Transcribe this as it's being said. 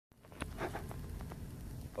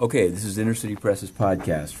Okay, this is Inner City Press's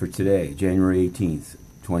podcast for today, January 18th,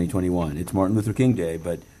 2021. It's Martin Luther King Day,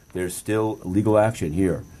 but there's still legal action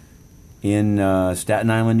here. In Staten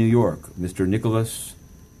Island, New York, Mr. Nicholas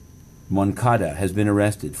Moncada has been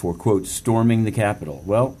arrested for, quote, storming the Capitol.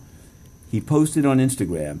 Well, he posted on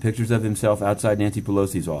Instagram pictures of himself outside Nancy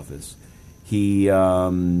Pelosi's office. He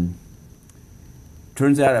turns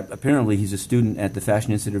out, apparently, he's a student at the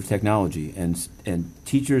Fashion Institute of Technology, and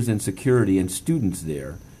teachers and security and students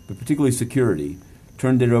there, but particularly security,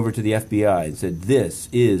 turned it over to the FBI and said, "This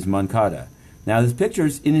is Moncada." Now, there's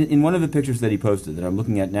pictures, in one of the pictures that he posted that I'm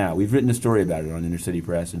looking at now, we've written a story about it on Inner City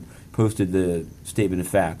Press and posted the statement of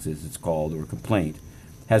facts, as it's called, or complaint,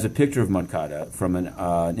 has a picture of Moncada from an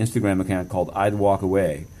Instagram account called I'd Walk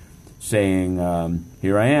Away, saying,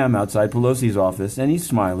 here I am outside Pelosi's office, and he's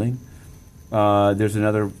smiling. There's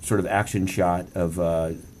another sort of action shot of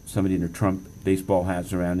somebody in a Trump baseball hat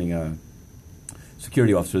surrounding a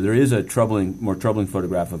security officer. There is a more troubling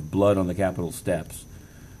photograph of blood on the Capitol steps.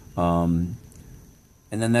 And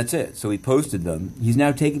then that's it. So he posted them. He's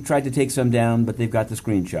now tried to take some down, but they've got the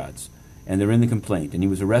screenshots, and they're in the complaint. And he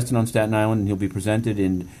was arrested on Staten Island, and he'll be presented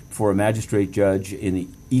before a magistrate judge in the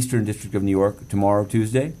Eastern District of New York tomorrow,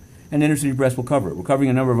 Tuesday. And Inner City Press will cover it. We're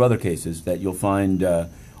covering a number of other cases that you'll find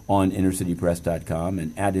on innercitypress.com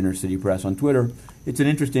and at Inner City Press on Twitter. It's an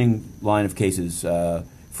interesting line of cases.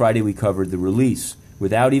 Friday we covered the release,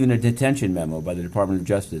 without even a detention memo by the Department of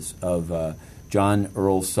Justice, of John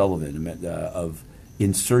Earl Sullivan of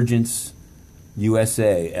Insurgents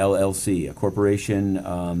USA, LLC, a corporation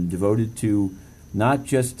devoted to not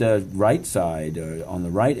just right side, on the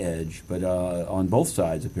right edge, but on both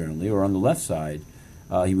sides apparently, or on the left side.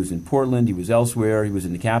 He was in Portland, he was elsewhere, he was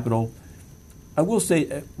in the Capitol. I will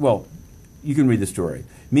say, well, you can read the story.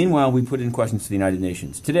 Meanwhile, we put in questions to the United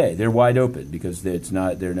Nations. Today, they're wide open because they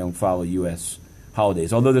don't follow U.S.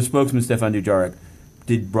 holidays. Although their spokesman, Stefan Dujarric,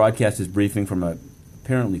 did broadcast his briefing from a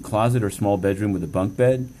apparently closet or small bedroom with a bunk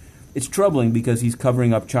bed. It's troubling because he's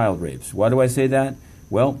covering up child rapes. Why do I say that?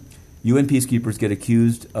 Well, UN peacekeepers get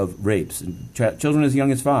accused of rapes, and children as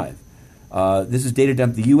young as 5. This is data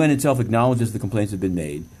dump. The UN itself acknowledges the complaints have been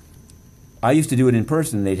made. I used to do it in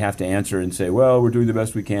person. They'd have to answer and say, well, we're doing the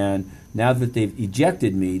best we can. Now that they've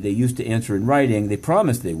ejected me, they used to answer in writing. They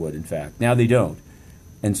promised they would, in fact. Now they don't.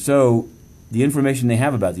 And so the information they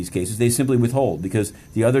have about these cases, they simply withhold, because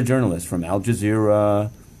the other journalists from Al Jazeera,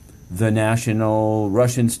 The National,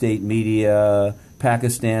 Russian state media,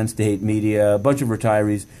 Pakistan state media, a bunch of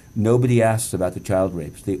retirees, nobody asks about the child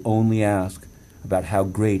rapes. They only ask about how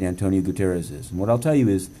great Antonio Guterres is. And what I'll tell you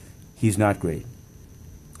is, he's not great.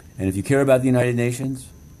 And if you care about the United Nations,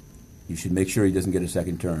 you should make sure he doesn't get a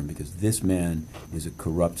second term, because this man is a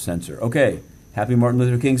corrupt censor. Okay, happy Martin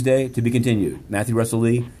Luther King's Day. To be continued. Matthew Russell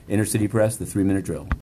Lee, Inner City Press, The 3-Minute Drill.